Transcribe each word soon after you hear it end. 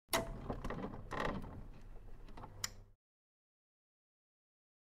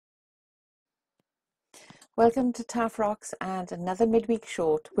Welcome to Taff Rocks and another midweek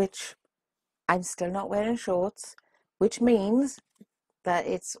short, which I'm still not wearing shorts, which means that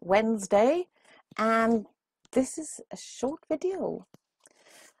it's Wednesday and this is a short video.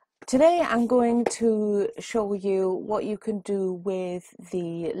 Today I'm going to show you what you can do with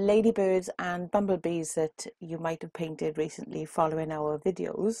the ladybirds and bumblebees that you might have painted recently following our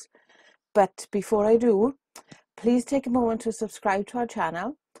videos. But before I do, please take a moment to subscribe to our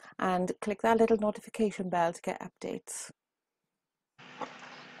channel and click that little notification bell to get updates.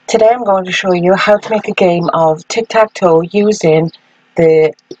 Today I'm going to show you how to make a game of Tic Tac Toe using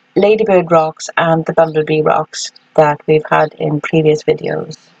the ladybird rocks and the bumblebee rocks that we've had in previous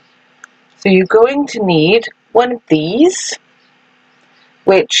videos. So you're going to need one of these,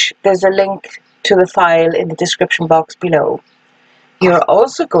 which there's a link to the file in the description box below. You're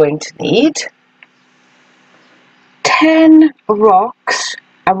also going to need 10 rocks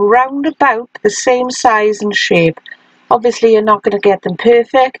around about the same size and shape. Obviously you're not going to get them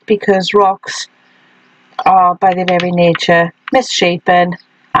perfect because rocks are by their very nature misshapen,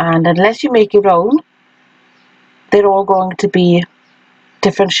 and unless you make your own they're all going to be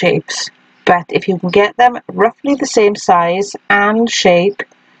different shapes. But if you can get them roughly the same size and shape,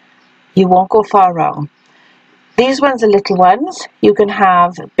 you won't go far wrong. These ones are little ones. You can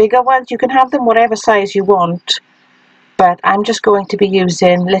have bigger ones, you can have them whatever size you want, but I'm just going to be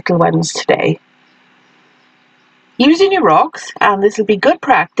using little ones today. Using your rocks, and this will be good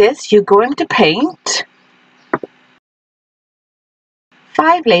practice, you're going to paint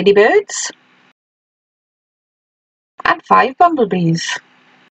 5 ladybirds and 5 bumblebees.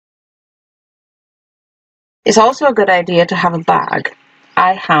 It's also a good idea to have a bag.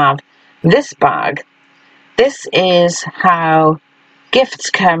 I have this bag. This is how gifts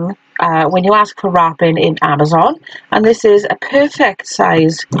come when you ask for wrapping in Amazon, and this is a perfect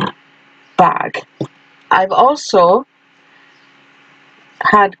size bag. I've also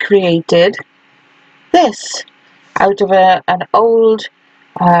had created this out of an old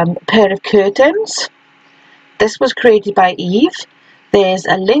pair of curtains. This was created by Eve. There's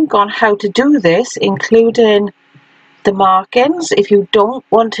a link on how to do this, including the markings if you don't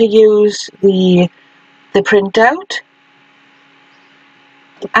want to use the printout.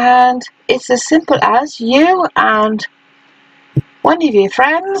 And it's as simple as you and one of your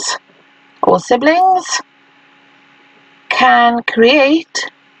friends or siblings can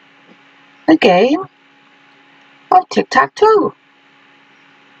create a game of tic-tac-toe.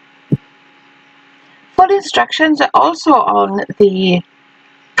 Full instructions are also on the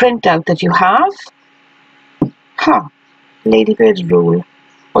printout that you have. Ladybirds rule.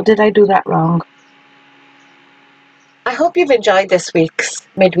 Or did I do that wrong? I hope you've enjoyed this week's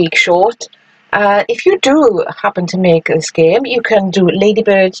midweek short. If you do happen to make this game, you can do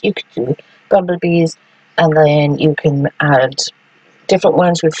ladybirds, you can do bumblebees, and then you can add different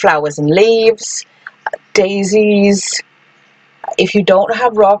ones with flowers and leaves, daisies. If you don't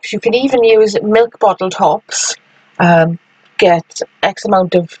have rocks, you can even use milk bottle tops. Get X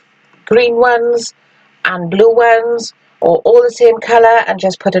amount of green ones and blue ones, or all the same colour, and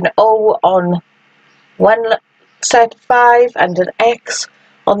just put an O on one set of 5 and an X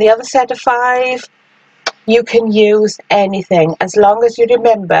on the other set of 5. You can use anything as long as you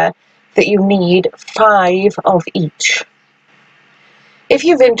remember that you need 5 of each. If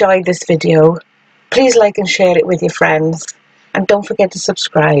you've enjoyed this video, please like and share it with your friends, and don't forget to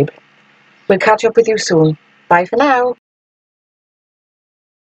subscribe. We'll catch up with you soon. Bye for now.